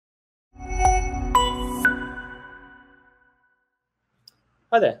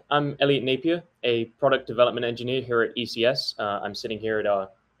Hi there, I'm Elliot Napier, a product development engineer here at ECS. I'm sitting here at our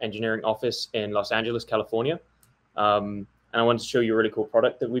engineering office in Los Angeles, California. And I wanted to show you a really cool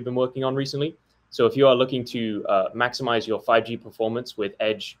product that we've been working on recently. So if you are looking to maximize your 5G performance with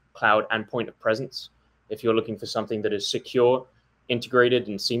edge, cloud, and point of presence, if you're looking for something that is secure, integrated,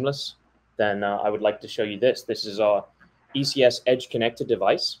 and seamless, then I would like to show you this. This is our ECS Edge Connector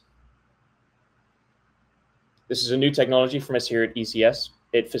device. This is a new technology from us here at ECS.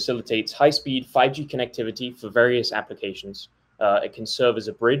 It facilitates high-speed 5G connectivity for various applications. It can serve as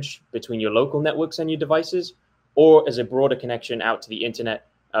a bridge between your local networks and your devices, or as a broader connection out to the internet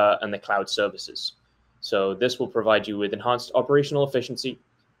and the cloud services. So this will provide you with enhanced operational efficiency,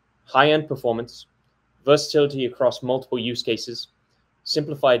 high-end performance, versatility across multiple use cases,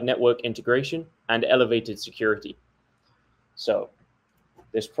 simplified network integration, and elevated security. So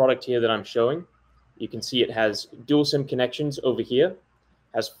this product here that I'm showing, you can see it has dual SIM connections over here,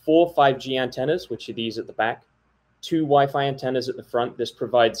 has 4 5G antennas, which are these at the back, 2 Wi-Fi antennas at the front. This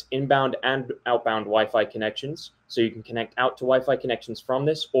provides inbound and outbound Wi-Fi connections. So you can connect out to Wi-Fi connections from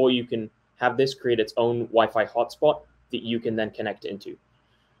this, or you can have this create its own Wi-Fi hotspot that you can then connect into.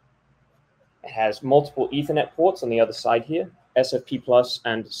 It has multiple Ethernet ports on the other side here, SFP Plus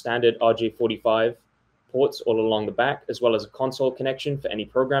and standard RJ45 ports all along the back, as well as a console connection for any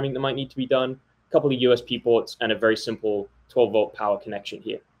programming that might need to be done, a couple of USB ports, and a very simple 12-volt power connection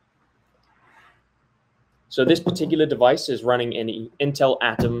here. So this particular device is running an Intel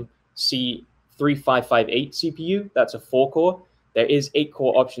Atom C3558 CPU. That's a 4-core. There is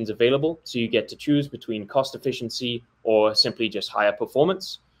 8-core options available, so you get to choose between cost efficiency or simply just higher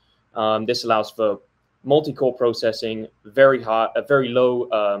performance. This allows for multi-core processing, very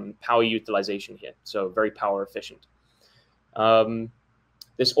low power utilization here, so very power efficient.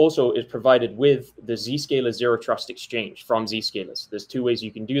 This also is provided with the Zscaler Zero Trust Exchange from Zscaler. So there's 2 ways you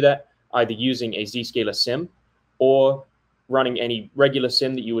can do that, either using a Zscaler SIM or running any regular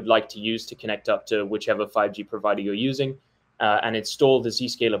SIM that you would like to use to connect up to whichever 5G provider you're using, and install the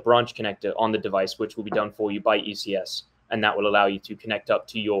Zscaler branch connector on the device, which will be done for you by ECS. And that will allow you to connect up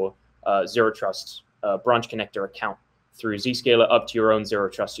to your Zero Trust branch connector account through Zscaler up to your own Zero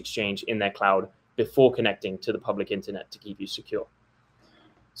Trust Exchange in their cloud before connecting to the public internet to keep you secure.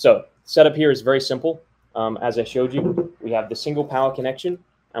 So setup here is very simple. As I showed you, we have the single power connection,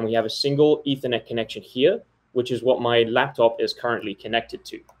 and we have a single Ethernet connection here, which is what my laptop is currently connected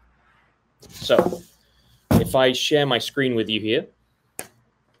to. So if I share my screen with you here,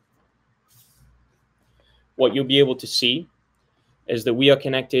 what you'll be able to see is that we are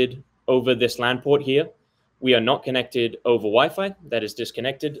connected over this LAN port here. We are not connected over Wi-Fi. That is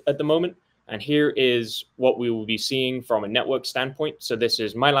disconnected at the moment. And here is what we will be seeing from a network standpoint. So this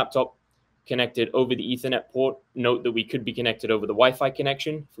is my laptop connected over the Ethernet port. Note that we could be connected over the Wi-Fi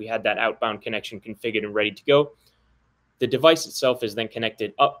connection if we had that outbound connection configured and ready to go. The device itself is then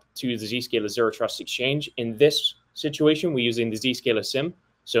connected up to the Zscaler Zero Trust Exchange. In this situation, we're using the Zscaler SIM,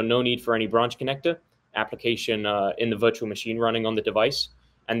 so no need for any branch connector. Application in the virtual machine running on the device.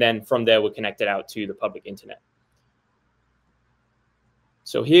 And then from there, we're connected out to the public internet.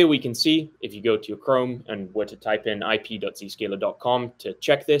 So here we can see, if you go to your Chrome and were to type in ip.zscaler.com to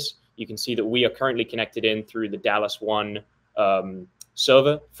check this, you can see that we are currently connected in through the Dallas 1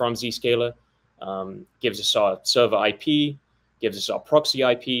 server from Zscaler. Gives us our server IP, gives us our proxy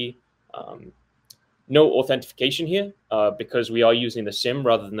IP. No authentication here because we are using the SIM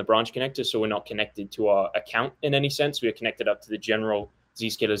rather than the branch connector, so we're not connected to our account in any sense. We are connected up to the general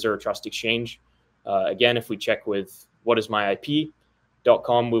Zscaler Zero Trust Exchange. Again, if we check with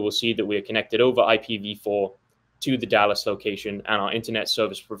whatismyip.com, we will see that we are connected over IPv4 to the Dallas location, and our internet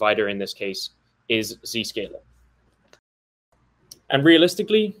service provider in this case is Zscaler. And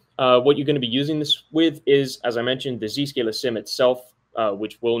realistically, what you're going to be using this with is, as I mentioned, the Zscaler SIM itself,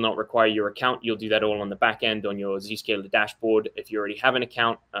 which will not require your account. You'll do that all on the back end on your Zscaler dashboard. If you already have an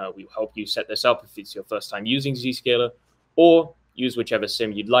account, we will help you set this up if it's your first time using Zscaler, or use whichever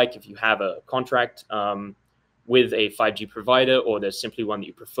SIM you'd like. If you have a contract with a 5G provider, or there's simply one that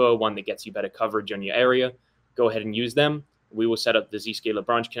you prefer, one that gets you better coverage on your area, go ahead and use them. We will set up the Zscaler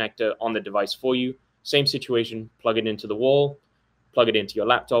branch connector on the device for you. Same situation, plug it into the wall, plug it into your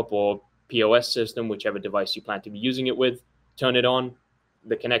laptop or POS system, whichever device you plan to be using it with, turn it on.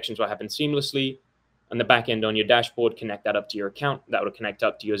 The connections will happen seamlessly. On the back end on your dashboard, connect that up to your account. That will connect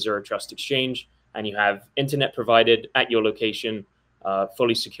up to your Zero Trust Exchange, and you have internet provided at your location,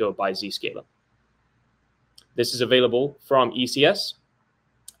 fully secured by Zscaler. This is available from ECS.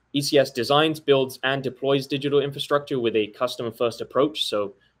 ECS designs, builds, and deploys digital infrastructure with a customer-first approach.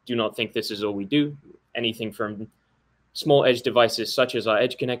 So do not think this is all we do. Anything from small edge devices such as our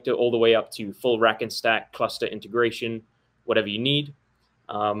edge connector, all the way up to full rack and stack cluster integration, whatever you need.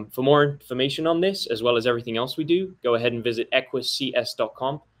 For more information on this, as well as everything else we do, go ahead and visit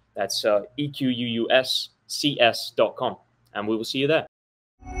equuscs.com. That's EQUUSCS.com, and we will see you there.